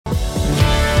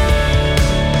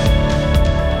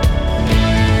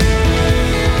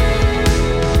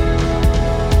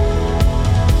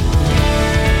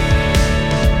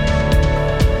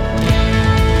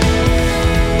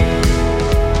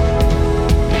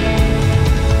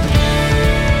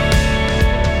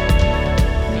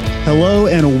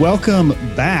and welcome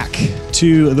back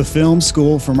to the Film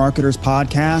School for Marketers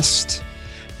podcast.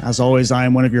 As always, I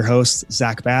am one of your hosts,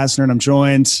 Zach Basner, and I'm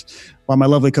joined by my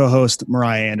lovely co-host,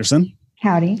 Mariah Anderson.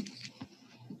 Howdy.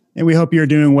 And we hope you're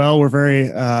doing well. We're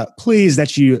very pleased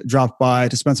that you dropped by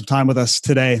to spend some time with us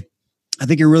today. I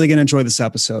think you're really going to enjoy this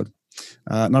episode.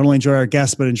 Not only enjoy our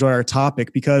guests, but enjoy our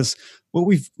topic, because what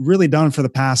we've really done for the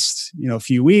past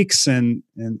few weeks and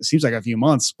it seems like a few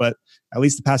months, but at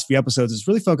least the past few episodes, is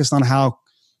really focused on how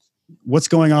what's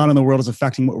going on in the world is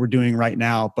affecting what we're doing right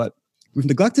now. But we've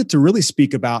neglected to really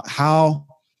speak about how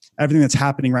everything that's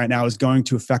happening right now is going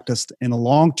to affect us in the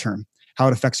long term, how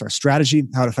it affects our strategy,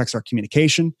 how it affects our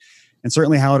communication, and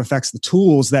certainly how it affects the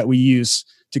tools that we use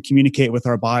to communicate with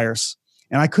our buyers.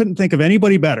 And I couldn't think of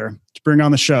anybody better to bring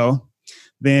on the show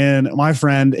than my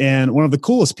friend and one of the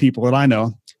coolest people that I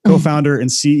know, co-founder and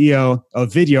CEO of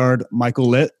Vidyard, Michael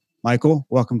Litt. Michael,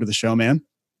 welcome to the show, man.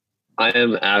 I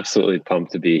am absolutely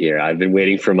pumped to be here. I've been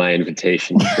waiting for my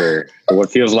invitation for what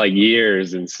feels like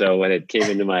years. And so when it came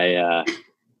into my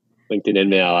LinkedIn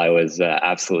email, I was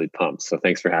absolutely pumped. So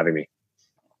thanks for having me.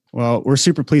 Well, we're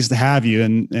super pleased to have you.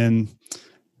 And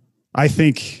I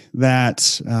think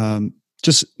that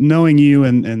just knowing you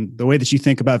and the way that you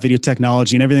think about video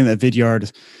technology and everything that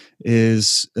Vidyard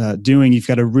is doing, you've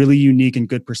got a really unique and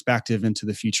good perspective into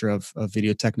the future of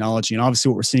video technology. And obviously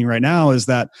what we're seeing right now is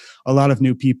that a lot of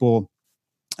new people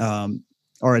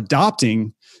are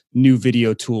adopting new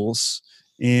video tools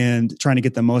and trying to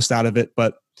get the most out of it.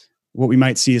 But what we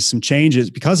might see is some changes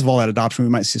because of all that adoption.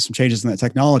 We might see some changes in that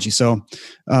technology. So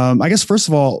I guess, first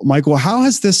of all, Michael, how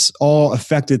has this all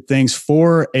affected things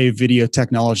for a video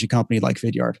technology company like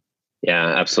Vidyard?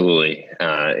 Yeah, absolutely.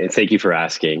 And thank you for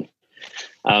asking.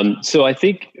 So I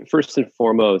think first and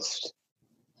foremost,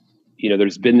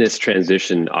 there's been this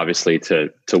transition, obviously,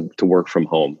 to work from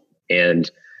home,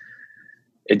 and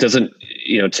it doesn't,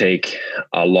 take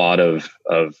a lot of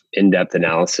in-depth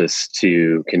analysis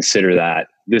to consider that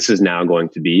this is now going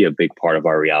to be a big part of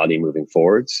our reality moving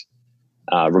forwards,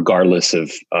 regardless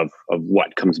of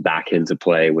what comes back into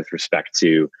play with respect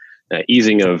to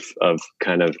easing of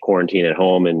kind of quarantine at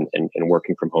home and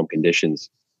working from home conditions.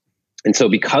 And so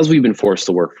because we've been forced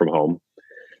to work from home,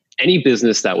 any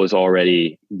business that was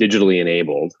already digitally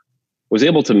enabled was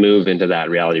able to move into that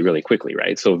reality really quickly,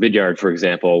 right? So Vidyard, for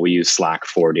example, we use Slack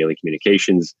for daily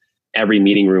communications. Every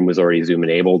meeting room was already Zoom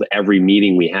enabled. Every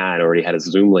meeting we had already had a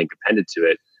Zoom link appended to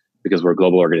it because we're a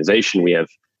global organization. We have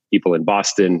people in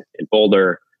Boston, in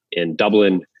Boulder, in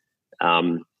Dublin,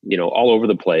 all over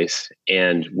the place,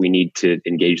 and we need to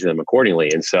engage them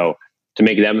accordingly. And so to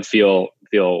make them feel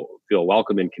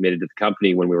welcome and committed to the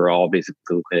company when we were all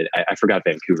basically located, I forgot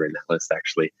Vancouver in that list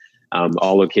actually,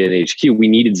 all located in HQ, we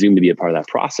needed Zoom to be a part of that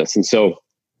process. And so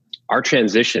our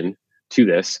transition to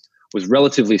this was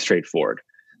relatively straightforward.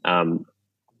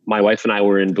 My wife and I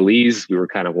were in Belize. We were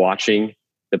kind of watching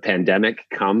the pandemic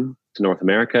come to North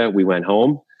America. We went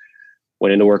home,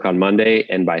 went into work on Monday,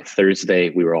 and by Thursday,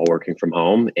 we were all working from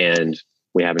home, and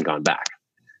we haven't gone back.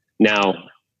 Now,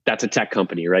 that's a tech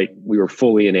company, right? We were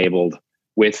fully enabled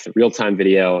with real-time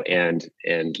video and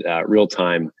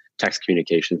real-time text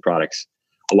communication products.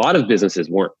 A lot of businesses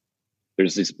weren't.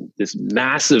 There's this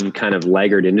massive kind of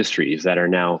laggard industries that are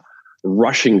now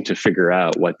rushing to figure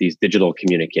out what these digital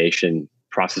communication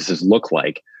processes look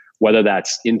like, whether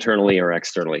that's internally or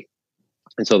externally.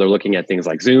 And so they're looking at things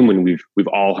like Zoom, and we've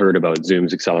all heard about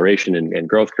Zoom's acceleration and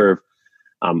growth curve.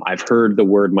 I've heard the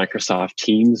word Microsoft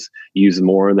Teams used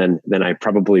more than I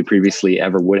probably previously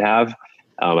ever would have.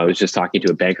 I was just talking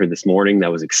to a banker this morning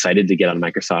that was excited to get on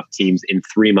Microsoft Teams in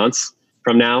 3 months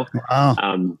from now.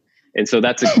 Wow. And so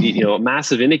that's a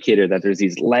massive indicator that there's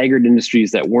these laggard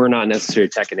industries that were not necessarily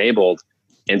tech enabled.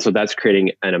 And so that's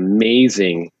creating an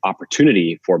amazing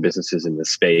opportunity for businesses in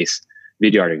this space,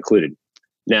 Vidyard included.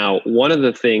 Now, one of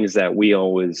the things that we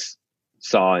always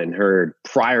saw and heard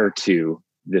prior to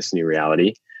this new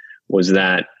reality was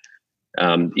that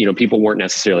people weren't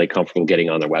necessarily comfortable getting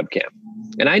on their webcam.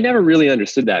 And I never really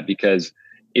understood that, because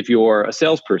if you're a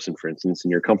salesperson, for instance,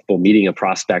 and you're comfortable meeting a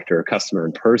prospect or a customer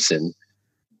in person,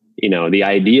 the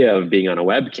idea of being on a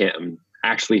webcam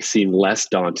actually seemed less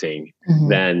daunting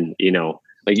than,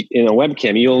 like in a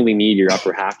webcam, you only need your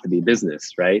upper half to be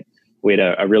business, right? We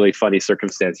had a really funny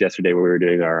circumstance yesterday where we were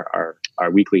doing our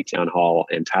weekly town hall,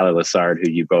 and Tyler Lassard,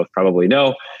 who you both probably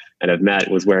know and have met,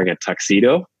 was wearing a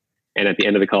tuxedo. And at the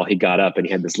end of the call, he got up and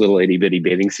he had this little itty bitty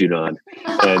bathing suit on,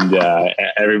 and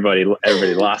everybody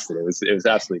lost it. It was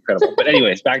absolutely incredible. But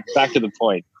anyways, back to the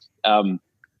point.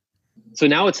 So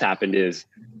now what's happened is,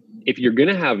 if you're going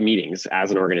to have meetings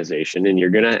as an organization, and you're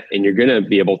going to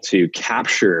be able to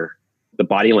capture the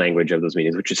body language of those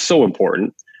meetings, which is so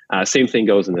important. Same thing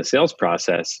goes in the sales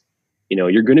process.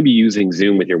 You're going to be using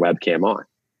Zoom with your webcam on,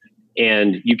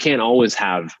 and you can't always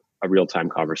have a real-time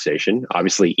conversation.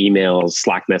 Obviously, emails,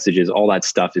 Slack messages, all that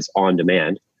stuff is on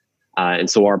demand. And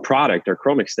so our product, our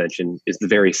Chrome extension, is the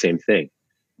very same thing.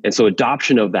 And so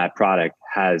adoption of that product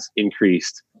has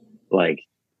increased like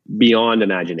beyond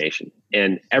imagination.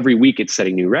 And every week it's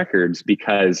setting new records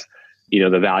because,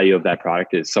 the value of that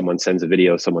product is someone sends a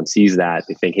video, someone sees that,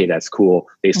 they think, hey, that's cool.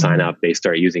 They sign up, they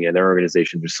start using it in their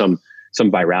organization. There's some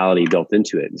virality built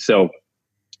into it. And so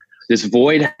this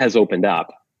void has opened up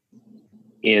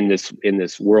in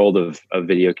this world of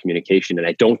video communication. And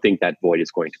I don't think that void is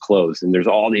going to close. And there's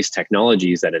all these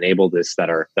technologies that enable this that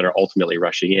are ultimately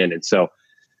rushing in. And so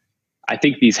I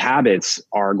think these habits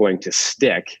are going to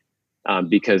stick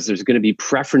because there's going to be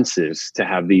preferences to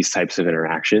have these types of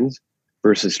interactions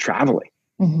versus traveling.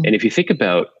 And if you think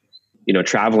about,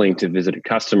 traveling to visit a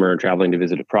customer, traveling to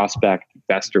visit a prospect,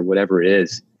 investor, whatever it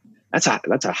is, that's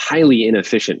a highly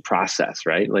inefficient process,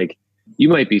 right? Like you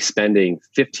might be spending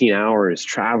 15 hours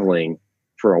traveling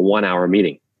for a 1-hour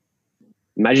meeting.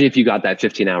 Imagine if you got that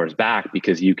 15 hours back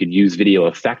because you could use video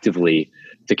effectively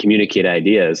to communicate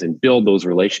ideas and build those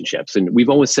relationships. And we've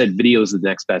always said video is the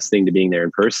next best thing to being there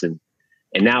in person.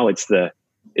 And now it's the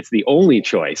only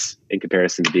choice in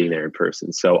comparison to being there in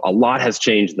person. So a lot has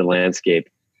changed in the landscape.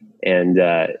 And,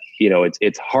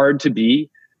 it's hard to be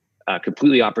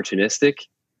completely opportunistic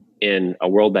in a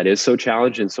world that is so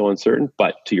challenged and so uncertain.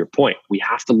 But to your point, we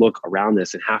have to look around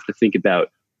this and have to think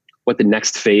about what the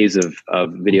next phase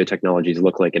of video technologies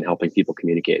look like in helping people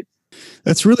communicate.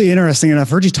 That's really interesting. And I've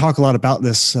heard you talk a lot about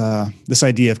this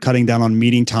idea of cutting down on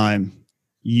meeting time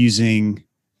using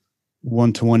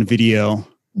one-to-one video.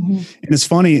 And it's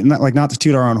funny, not to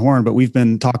toot our own horn, but we've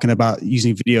been talking about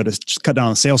using video to just cut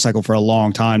down the sales cycle for a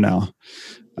long time now.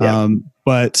 Yeah.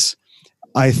 But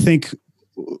I think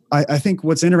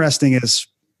what's interesting is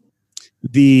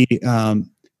the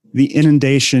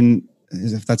inundation,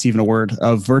 if that's even a word,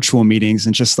 of virtual meetings,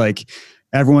 and just like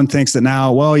everyone thinks that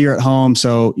now, well, you're at home,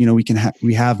 so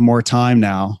we have more time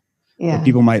now. Yeah.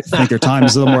 People might think their time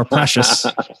is a little more precious.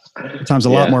 Time's a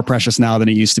lot more precious now than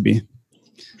it used to be.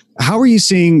 How are you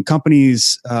seeing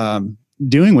companies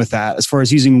doing with that as far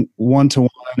as using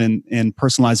one-to-one and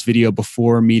personalized video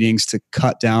before meetings to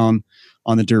cut down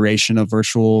on the duration of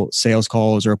virtual sales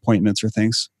calls or appointments or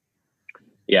things?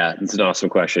 Yeah, it's an awesome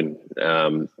question.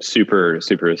 Super,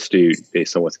 super astute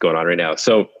based on what's going on right now.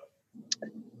 So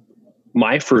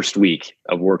my first week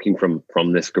of working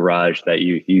from this garage that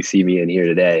you see me in here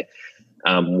today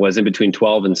was in between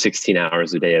 12 and 16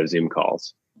 hours a day of Zoom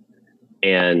calls.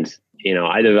 And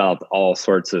I developed all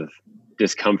sorts of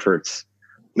discomforts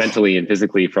mentally and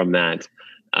physically from that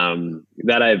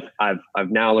that I've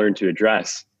now learned to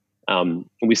address. And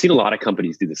we've seen a lot of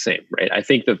companies do the same, right? I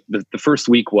think the first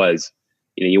week was,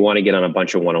 you want to get on a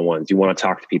bunch of one-on-ones. You want to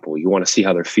talk to people. You want to see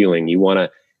how they're feeling. You want to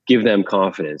give them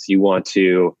confidence. You want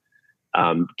to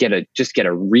get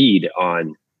a read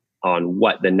on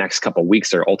what the next couple of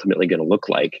weeks are ultimately going to look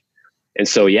like. And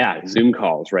so, Zoom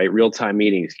calls, right? Real-time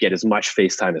meetings, get as much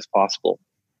face time as possible.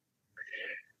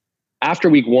 After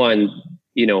week one,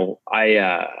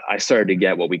 I started to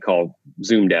get what we call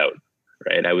zoomed out,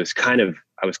 right? I was kind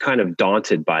of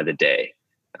daunted by the day.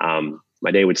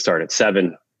 My day would start at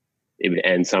 7. It would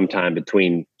end sometime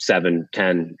between 7,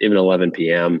 10, even 11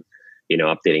 p.m.,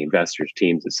 updating investors,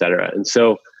 teams, et cetera.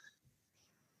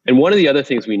 And one of the other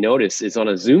things we notice is on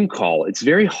a Zoom call, it's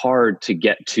very hard to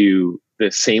get to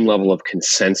the same level of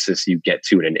consensus you get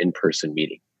to in an in-person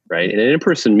meeting, right? In an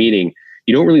in-person meeting,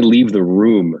 you don't really leave the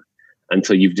room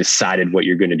until you've decided what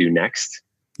you're going to do next.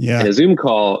 Yeah. And a Zoom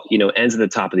call, ends at the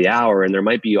top of the hour, and there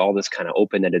might be all this kind of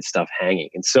open-ended stuff hanging.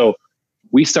 And so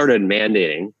we started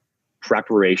mandating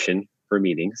preparation for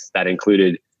meetings that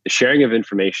included the sharing of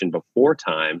information before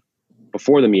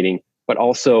the meeting, but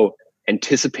also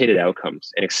anticipated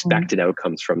outcomes and expected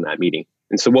outcomes from that meeting.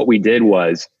 And so what we did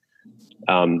was,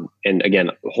 and again,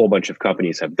 a whole bunch of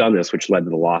companies have done this, which led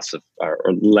to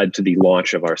led to the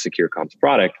launch of our Secure Comms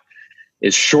product,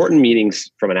 is shorten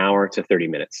meetings from an hour to 30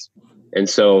 minutes. And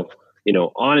so,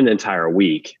 on an entire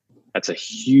week, that's a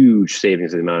huge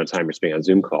savings in the amount of time you're spending on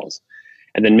Zoom calls.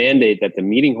 And then mandate that the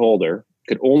meeting holder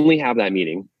could only have that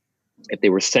meeting if they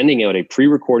were sending out a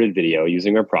pre-recorded video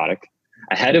using our product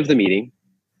ahead of the meeting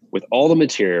with all the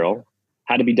material,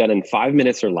 had to be done in 5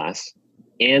 minutes or less,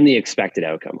 and the expected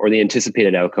outcome or the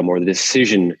anticipated outcome or the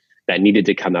decision that needed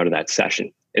to come out of that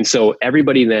session. And so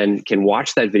everybody then can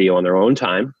watch that video on their own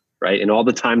time, right? And all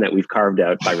the time that we've carved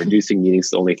out by reducing meetings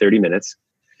to only 30 minutes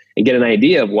and get an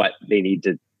idea of what they need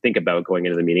to think about going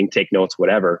into the meeting, take notes,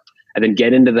 whatever. and then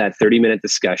get into that 30-minute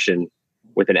discussion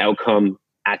with an outcome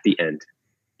at the end.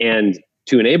 And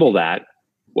to enable that,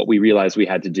 what we realized we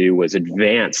had to do was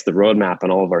advance the roadmap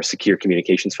on all of our secure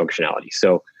communications functionality.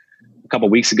 So a couple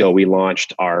of weeks ago, we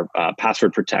launched our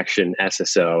password protection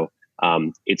SSO.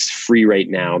 It's free right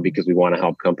now because we want to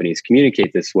help companies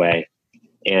communicate this way.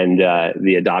 And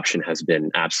the adoption has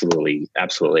been absolutely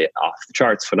off the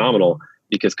charts, phenomenal,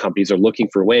 because companies are looking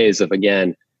for ways of,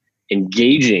 again,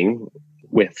 engaging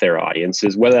with their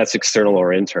audiences, whether that's external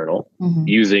or internal,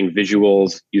 using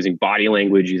visuals, using body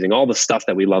language, using all the stuff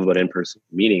that we love about in-person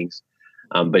meetings,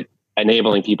 but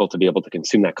enabling people to be able to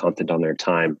consume that content on their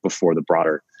time before the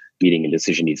broader meeting and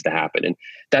decision needs to happen. And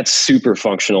that's super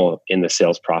functional in the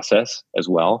sales process as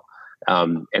well.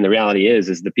 And the reality is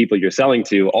the people you're selling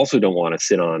to also don't want to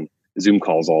sit on Zoom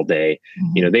calls all day.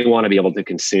 They want to be able to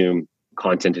consume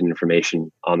content and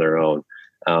information on their own.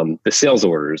 The sales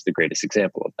order is the greatest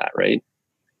example of that, right?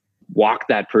 Walk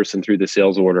that person through the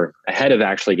sales order ahead of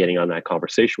actually getting on that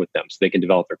conversation with them so they can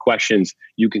develop their questions.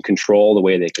 You can control the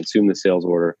way they consume the sales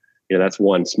order. That's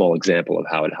one small example of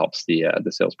how it helps the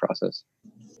sales process.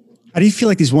 How do you feel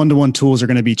like these one-to-one tools are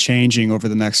going to be changing over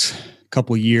the next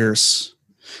couple of years?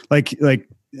 Like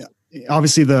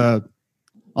obviously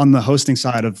on the hosting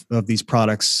side of these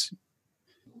products,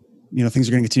 things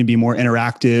are going to continue to be more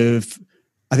interactive.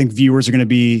 I think viewers are going to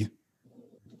be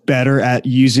better at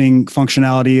using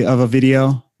functionality of a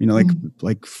video,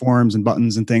 like forums and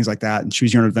buttons and things like that, and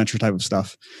choose your own adventure type of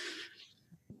stuff.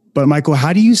 But Michael,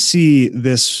 how do you see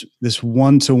this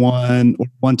one-to-one or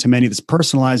one-to-many, this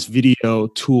personalized video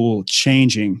tool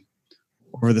changing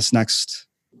over this next,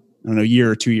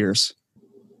 year or 2 years?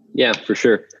 Yeah, for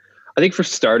sure. I think for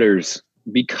starters,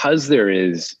 because there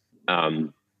is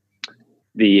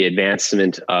the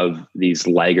advancement of these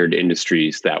laggard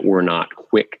industries that were not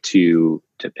quick to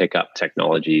pick up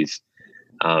technologies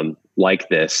like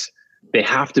this, they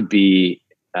have to be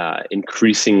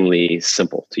increasingly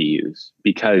simple to use,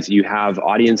 because you have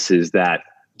audiences that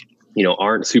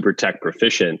aren't super tech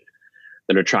proficient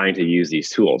that are trying to use these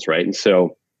tools, right? And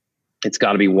so it's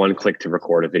got to be one click to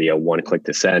record a video, one click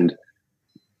to send,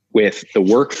 with the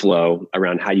workflow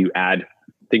around how you add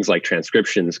things like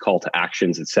transcriptions, call to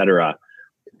actions, et cetera,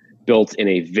 built in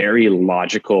a very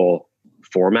logical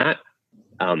format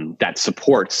that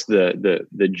supports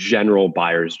the general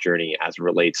buyer's journey as it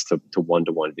relates to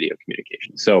one-to-one video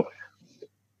communication. So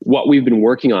what we've been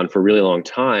working on for a really long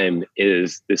time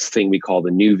is this thing we call the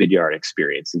new Vidyard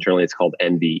experience. Internally, it's called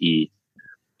NVE.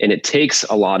 And it takes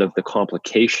a lot of the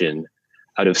complication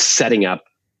out of setting up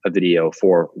a video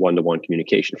for one-to-one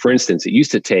communication. For instance, it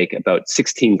used to take about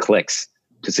 16 clicks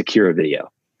to secure a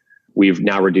video. We've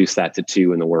now reduced that to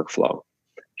 2 in the workflow.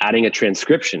 Adding a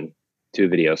transcription to a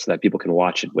video so that people can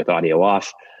watch it with audio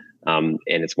off and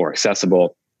it's more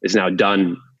accessible is now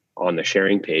done on the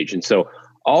sharing page. And so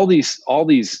all these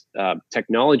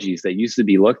technologies that used to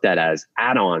be looked at as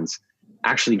add-ons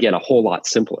actually get a whole lot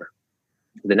simpler.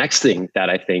 The next thing that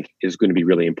I think is going to be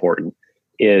really important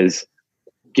is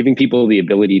giving people the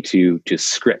ability to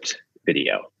script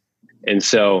video. And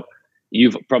so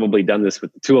you've probably done this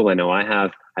with the tool. I know I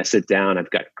have. I sit down, I've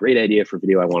got a great idea for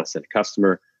video I want to send a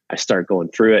customer. I start going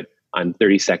through it. I'm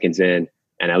 30 seconds in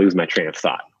and I lose my train of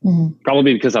thought.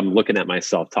 Probably because I'm looking at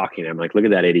myself talking. I'm like, look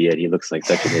at that idiot. He looks like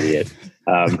such an idiot.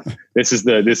 This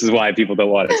is why people don't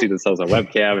want to see themselves on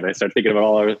webcam. And I start thinking about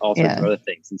all sorts of other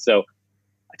things. And so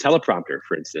a teleprompter,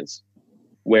 for instance,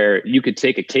 where you could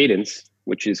take a cadence,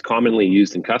 which is commonly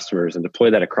used in customers, and deploy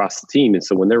that across the team. And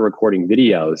so when they're recording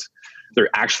videos, they're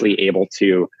actually able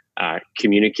to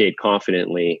communicate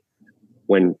confidently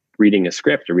when reading a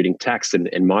script or reading text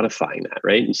and modifying that,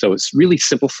 right? And so it's really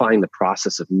simplifying the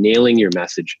process of nailing your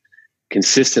message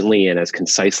consistently and as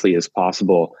concisely as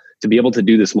possible to be able to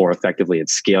do this more effectively and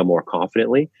scale more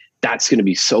confidently. That's going to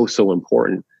be so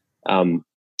important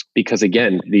because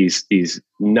again, these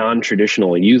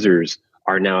non-traditional users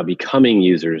are now becoming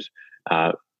users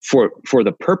for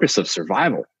the purpose of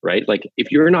survival, right? Like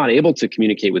if you're not able to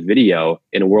communicate with video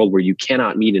in a world where you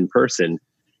cannot meet in person,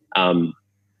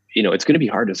 it's going to be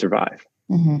hard to survive.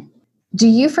 Do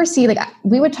you foresee,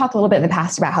 we would talk a little bit in the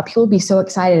past about how people would be so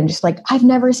excited and just I've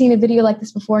never seen a video like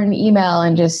this before in an email,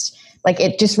 and just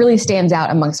it just really stands out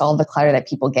amongst all the clutter that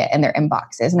people get in their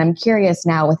inboxes. And I'm curious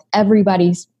now, with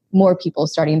more people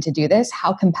starting to do this,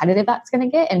 how competitive that's going to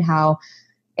get, and how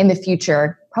in the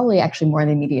future, probably actually more in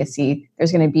the immediacy,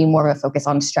 there's going to be more of a focus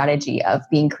on strategy of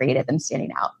being creative and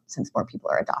standing out since more people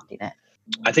are adopting it.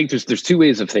 I think there's 2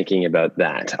 ways of thinking about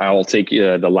that. I'll take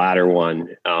the latter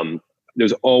one.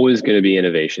 There's always going to be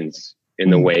innovations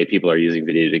in the way people are using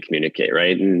video to communicate,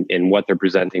 right? And what they're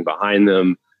presenting behind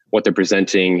them, what they're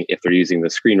presenting, if they're using the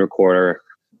screen recorder,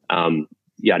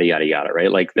 yada, yada, yada,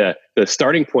 right? Like the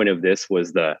starting point of this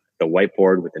was the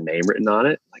whiteboard with the name written on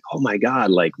it. Like, oh my God,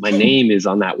 like my name is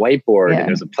on that whiteboard and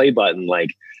there's a play button. Like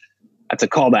that's a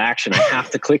call to action. I have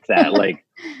to click that. Like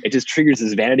it just triggers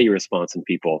this vanity response in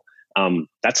people.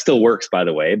 That still works, by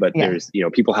the way, but there's,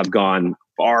 people have gone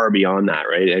far beyond that,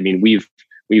 right? I mean, we've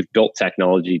built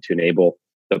technology to enable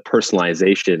the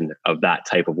personalization of that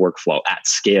type of workflow at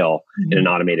scale in an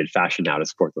automated fashion now to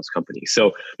support those companies.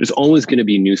 So there's always going to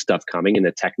be new stuff coming, and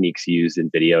the techniques used in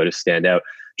video to stand out,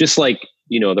 just like,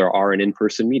 there are in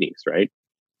in-person meetings, right?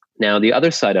 Now, the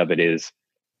other side of it is,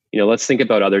 let's think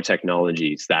about other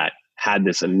technologies that had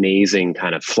this amazing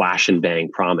kind of flash and bang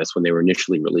promise when they were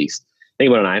initially released. Think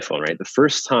about an iPhone, right? The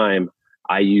first time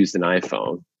I used an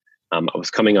iPhone, I was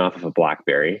coming off of a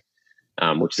BlackBerry,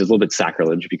 which is a little bit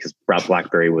sacrilege because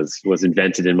BlackBerry was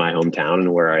invented in my hometown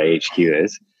and where our HQ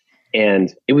is.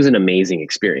 And it was an amazing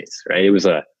experience, right? It was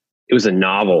a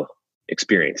novel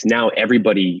experience. Now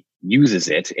everybody uses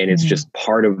it, and it's just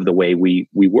part of the way we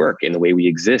work and the way we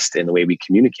exist and the way we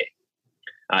communicate.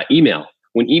 Email.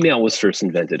 When email was first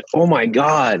invented, oh my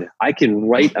God, I can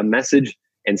write a message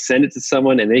and send it to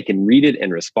someone and they can read it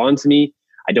and respond to me.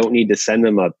 I don't need to send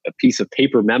them a piece of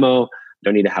paper memo.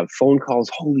 Don't need to have phone calls.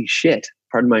 Holy shit.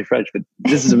 Pardon my French, but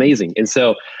this is amazing. And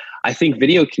so I think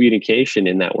video communication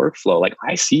in that workflow, like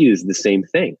I see it as the same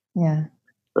thing. Yeah.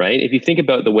 Right? If you think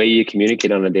about the way you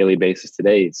communicate on a daily basis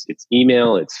today, it's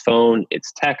email, it's phone,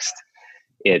 it's text,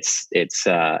 it's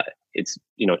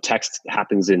text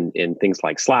happens in things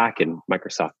like Slack and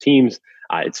Microsoft Teams.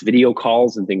 It's video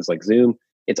calls and things like Zoom.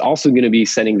 It's also going to be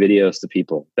sending videos to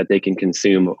people that they can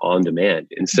consume on demand.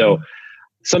 And so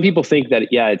some people think that,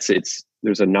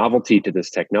 there's a novelty to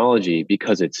this technology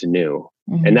because it's new.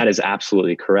 And that is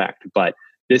absolutely correct. But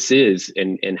this is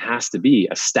and has to be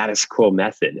a status quo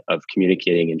method of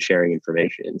communicating and sharing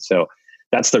information. So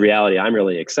that's the reality I'm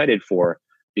really excited for,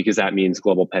 because that means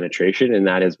global penetration, and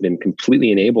that has been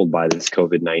completely enabled by this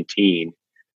COVID-19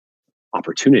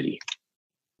 opportunity.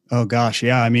 Oh gosh.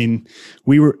 Yeah. I mean,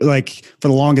 we were like, for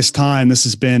the longest time, this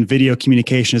has been video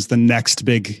communication is the next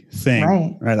big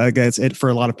thing, right? Like it's it for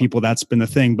a lot of people, that's been the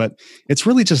thing, but it's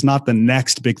really just not the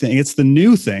next big thing. It's the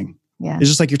new thing. Yeah. It's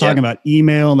just like you're talking about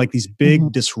email and like these big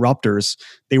disruptors.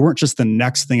 They weren't just the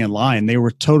next thing in line. They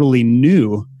were totally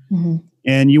new.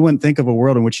 And you wouldn't think of a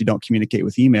world in which you don't communicate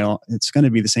with email. It's going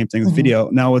to be the same thing with video.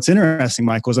 Now, what's interesting,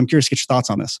 Michael, is I'm curious to get your thoughts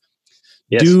on this.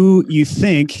 Yes. Do you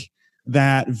think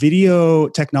that video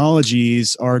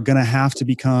technologies are going to have to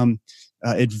become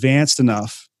advanced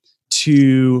enough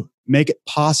to make it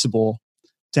possible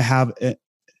to have a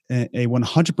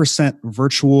 100%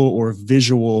 virtual or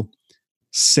visual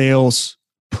sales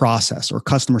process or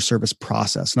customer service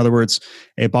process? In other words,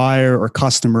 a buyer or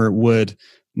customer would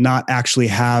not actually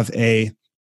have a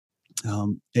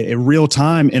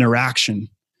real-time interaction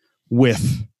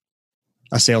with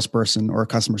a salesperson or a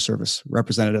customer service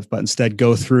representative, but instead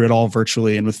go through it all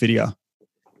virtually and with video.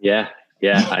 Yeah.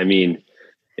 I mean,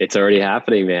 it's already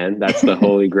happening, man. That's the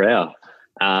holy grail.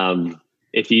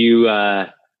 If you,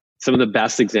 some of the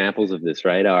best examples of this,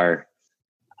 right, are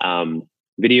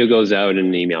video goes out in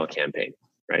an email campaign,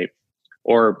 right?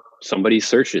 Or somebody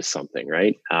searches something,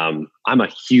 right? I'm a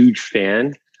huge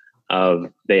fan of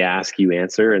they ask, you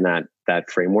answer, and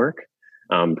that framework,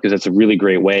 because it's a really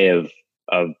great way of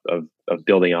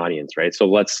building audience, right? So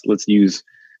let's use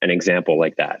an example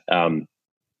like that.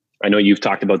 I know you've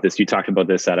talked about this. You talked about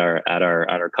this at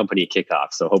our company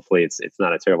kickoff. So hopefully it's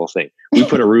not a terrible thing. We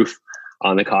put a roof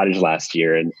on the cottage last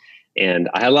year, and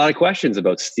I had a lot of questions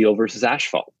about steel versus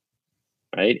asphalt,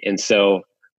 right? And so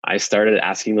I started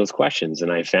asking those questions,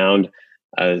 and I found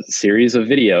a series of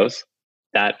videos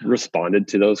that responded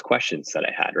to those questions that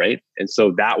I had, right? And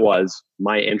so that was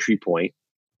my entry point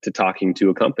to talking to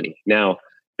a company. Now,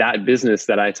 that business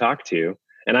that I talked to,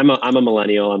 and I'm a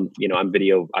millennial, I'm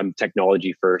video, I'm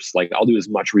technology first. Like I'll do as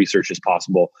much research as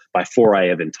possible before I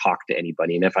even talk to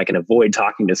anybody. And if I can avoid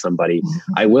talking to somebody,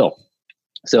 I will.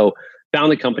 So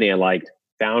found the company I liked,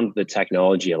 found the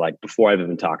technology I liked before I've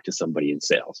even talked to somebody in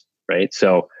sales, right?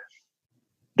 So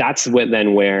that's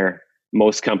where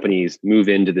most companies move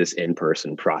into this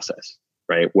in-person process,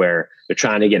 right? Where they're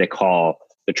trying to get a call,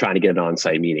 they're trying to get an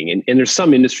on-site meeting. And there's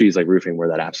some industries like roofing where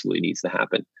that absolutely needs to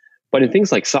happen. But in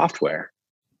things like software,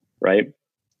 right?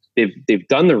 They've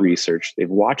done the research, they've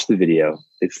watched the video,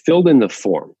 they've filled in the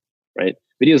form, right?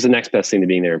 Video is the next best thing to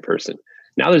being there in person.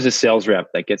 Now there's a sales rep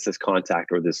that gets this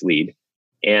contact or this lead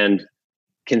and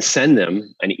can send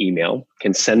them an email,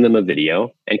 can send them a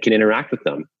video, and can interact with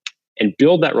them and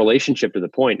build that relationship to the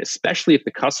point, especially if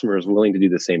the customer is willing to do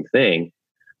the same thing,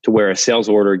 to where a sales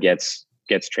order gets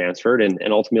transferred and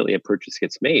ultimately a purchase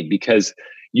gets made, because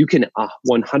you can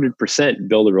 100%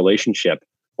 build a relationship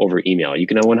over email. You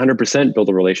can 100% build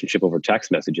a relationship over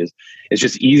text messages. It's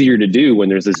just easier to do when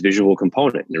there's this visual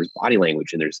component, and there's body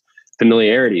language, and there's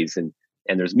familiarities, and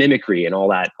there's mimicry and all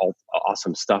that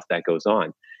awesome stuff that goes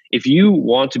on. If you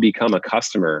want to become a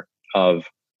customer of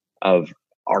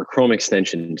our Chrome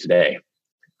extension today,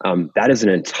 that is an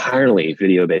entirely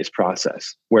video-based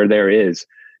process where there is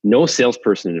no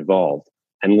salesperson involved,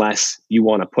 unless you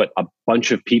want to put a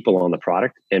bunch of people on the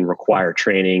product and require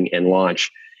training and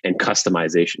launch and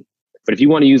customization. But if you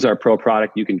want to use our Pro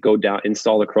product, you can go down,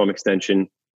 install the Chrome extension.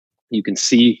 You can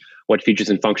see what features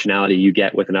and functionality you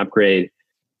get with an upgrade.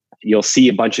 You'll see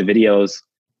a bunch of videos,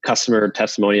 customer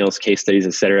testimonials, case studies,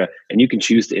 etc. And you can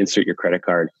choose to insert your credit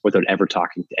card without ever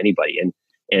talking to anybody.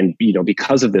 And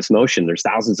because of this motion, there's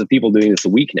thousands of people doing this a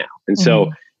week now. And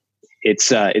so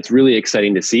it's really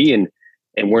exciting to see. And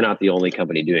we're not the only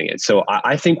company doing it. So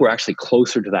I think we're actually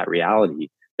closer to that reality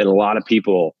than a lot of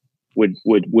people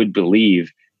would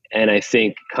believe. And I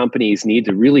think companies need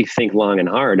to really think long and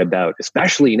hard about,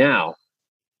 especially now,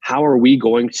 how are we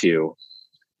going to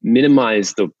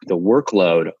minimize the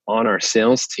workload on our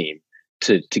sales team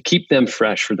to keep them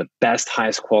fresh for the best,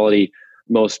 highest quality,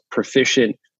 most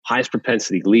proficient, highest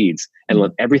propensity leads, and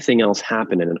let everything else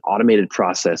happen in an automated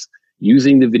process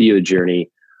using the video journey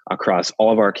across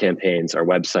all of our campaigns, our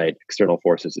website, external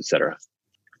forces, etc.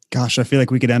 Gosh, I feel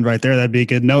like we could end right there. That'd be a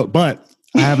good note. But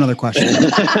I have another question.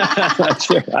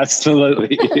 Sure,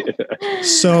 absolutely.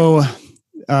 So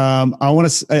I want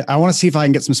to see if I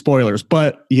can get some spoilers,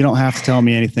 but you don't have to tell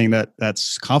me anything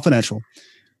that's confidential.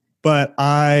 But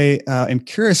I am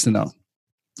curious to know,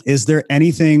 is there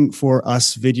anything for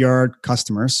us Vidyard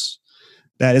customers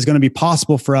that is going to be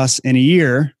possible for us in a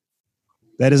year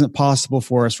that isn't possible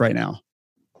for us right now?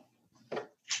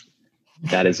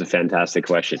 That is a fantastic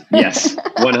question. Yes,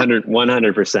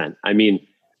 100%. I mean,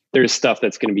 there's stuff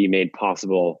that's going to be made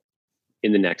possible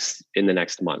in the next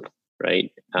month,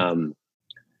 right? I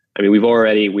mean, we've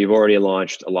already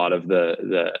launched a lot of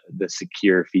the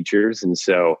secure features, and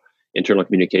so internal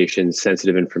communications,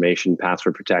 sensitive information,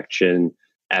 password protection,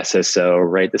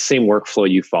 SSO, right? The same workflow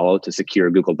you follow to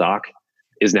secure Google Doc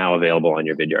is now available on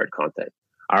your Vidyard content.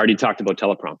 I already talked about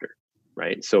teleprompter,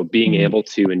 right? So being able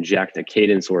to inject a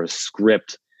cadence or a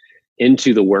script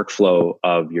into the workflow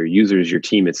of your users, your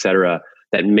team, et cetera,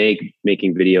 that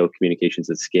making video communications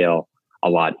at scale a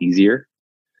lot easier.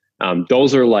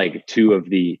 Those are like two of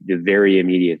the very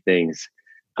immediate things.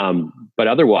 But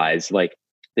otherwise, like,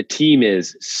 the team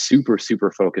is super,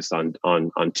 super focused on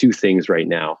two things right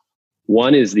now.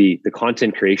 One is the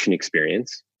content creation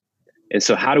experience. And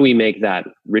so how do we make that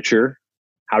richer?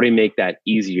 How do we make that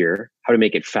easier? How do we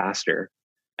make it faster?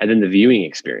 And then the viewing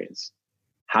experience.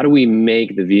 How do we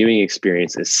make the viewing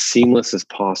experience as seamless as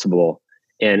possible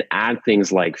and add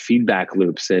things like feedback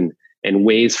loops and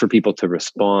ways for people to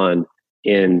respond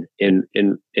in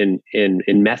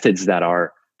methods that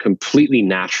are completely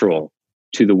natural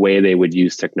to the way they would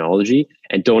use technology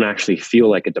and don't actually feel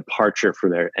like a departure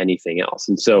from anything else.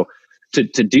 And so to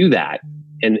do that,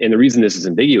 and the reason this is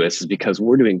ambiguous is because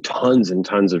we're doing tons and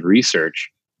tons of research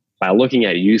by looking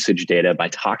at usage data, by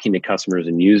talking to customers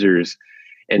and users,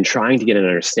 and trying to get an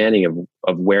understanding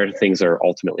of where things are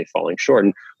ultimately falling short.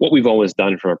 And what we've always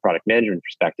done from a product management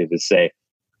perspective is say,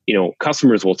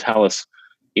 customers will tell us,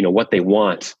 what they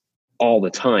want all the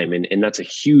time. And that's a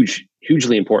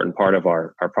hugely important part of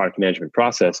our product management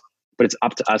process, but it's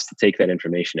up to us to take that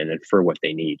information and infer what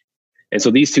they need. And so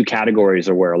these two categories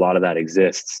are where a lot of that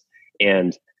exists.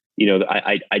 And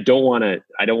I don't want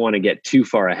to get too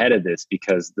far ahead of this,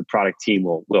 because the product team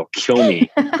will kill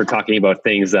me for talking about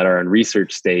things that are in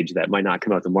research stage that might not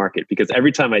come out to market. Because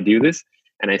every time I do this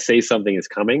and I say something is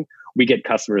coming, we get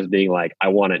customers being like, I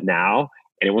want it now.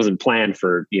 And it wasn't planned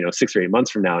for 6 or 8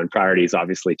 months from now, and priorities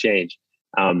obviously change.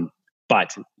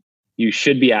 But you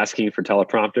should be asking for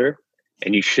teleprompter,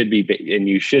 and you should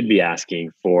be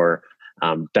asking for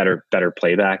better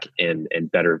playback and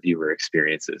better viewer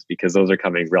experiences, because those are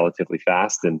coming relatively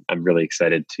fast, and I'm really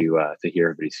excited to hear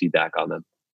everybody's feedback on them.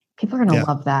 People are going to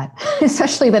love that,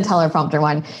 especially the teleprompter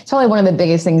one. It's probably one of the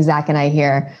biggest things Zach and I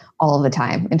hear all of the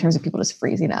time in terms of people just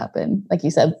freezing up and, like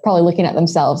you said, probably looking at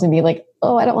themselves and be like,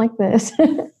 oh, I don't like this.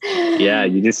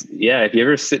 If you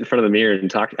ever sit in front of the mirror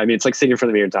and talk, I mean, it's like sitting in front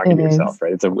of the mirror and talking to yourself,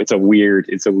 right? It's a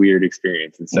weird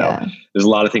experience. And so there's a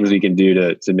lot of things we can do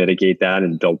to mitigate that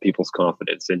and build people's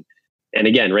confidence. And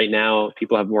again, right now,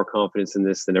 people have more confidence in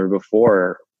this than ever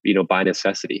before, by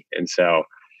necessity. And so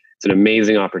it's an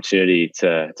amazing opportunity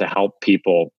to help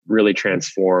people really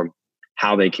transform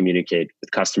how they communicate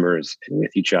with customers and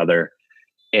with each other.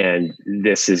 And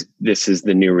this is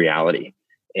the new reality.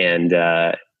 And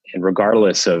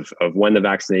regardless of when the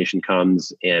vaccination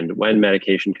comes and when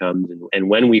medication comes and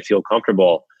when we feel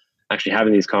comfortable actually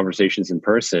having these conversations in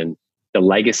person, the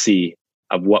legacy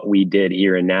of what we did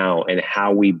here and now and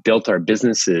how we built our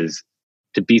businesses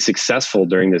to be successful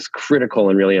during this critical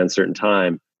and really uncertain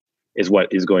time is what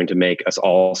is going to make us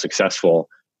all successful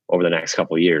over the next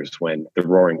couple of years when the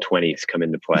roaring 20s come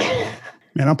into play.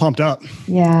 Man, I'm pumped up.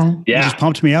 Yeah. You just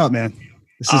pumped me up, man.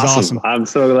 This is awesome. I'm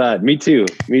so glad. Me too.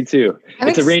 It's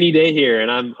a rainy day here and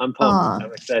I'm pumped.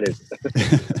 I'm excited.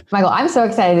 Michael, I'm so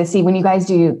excited to see when you guys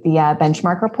do the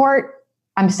benchmark report.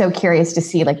 I'm so curious to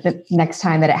see like the next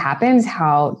time that it happens,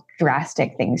 how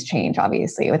drastic things change,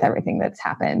 obviously, with everything that's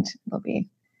happened. It'll be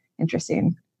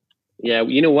interesting. Yeah.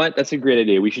 You know what? That's a great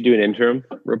idea. We should do an interim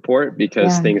report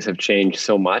because things have changed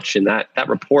so much. And that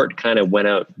report kind of went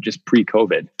out just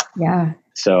pre-COVID. Yeah.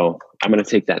 So I'm going to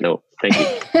take that note. Thank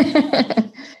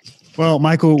you. Well,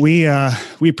 Michael, we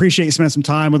appreciate you spending some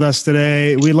time with us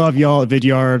today. We love y'all at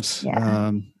Vidyard. Yeah.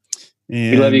 And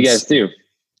we love you guys too.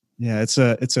 Yeah, it's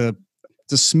a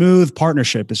smooth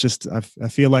partnership. It's just I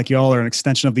feel like y'all are an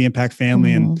extension of the Impact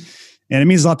family, and it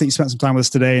means a lot that you spent some time with us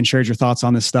today and shared your thoughts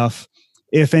on this stuff.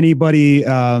 If anybody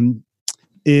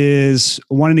is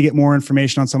wanting to get more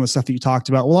information on some of the stuff that you talked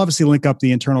about, we'll obviously link up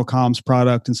the internal comms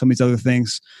product and some of these other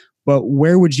things. But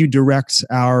where would you direct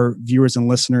our viewers and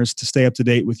listeners to stay up to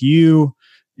date with you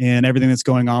and everything that's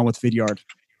going on with Vidyard?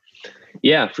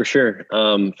 Yeah, for sure.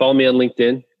 Follow me on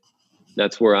LinkedIn.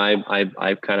 That's where I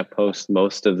kind of post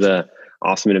most of the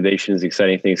awesome innovations,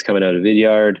 exciting things coming out of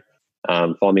Vidyard.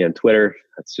 Follow me on Twitter.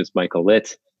 That's just Michael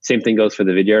Litt. Same thing goes for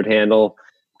the Vidyard handle.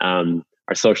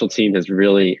 Our social team has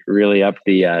really, really upped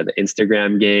the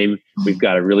Instagram game. We've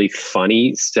got a really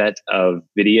funny set of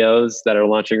videos that are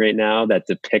launching right now that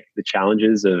depict the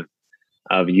challenges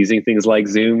of using things like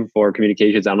Zoom for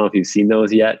communications. I don't know if you've seen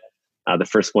those yet. The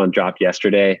first one dropped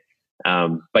yesterday.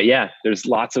 But yeah, there's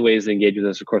lots of ways to engage with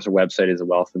us. Of course, our website is a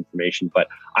wealth of information, but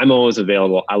I'm always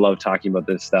available. I love talking about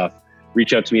this stuff.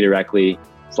 Reach out to me directly,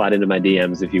 slide into my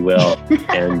DMs, if you will.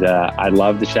 And I'd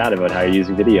love to chat about how you're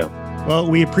using video.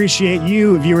 Well, we appreciate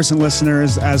you, viewers and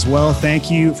listeners, as well. Thank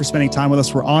you for spending time with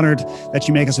us. We're honored that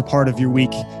you make us a part of your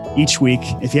week each week.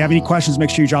 If you have any questions,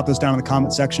 make sure you drop those down in the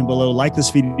comment section below. Like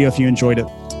this video if you enjoyed it.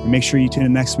 And make sure you tune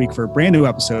in next week for a brand new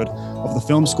episode of the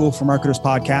Film School for Marketers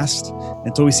podcast.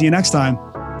 Until we see you next time,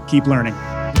 keep learning.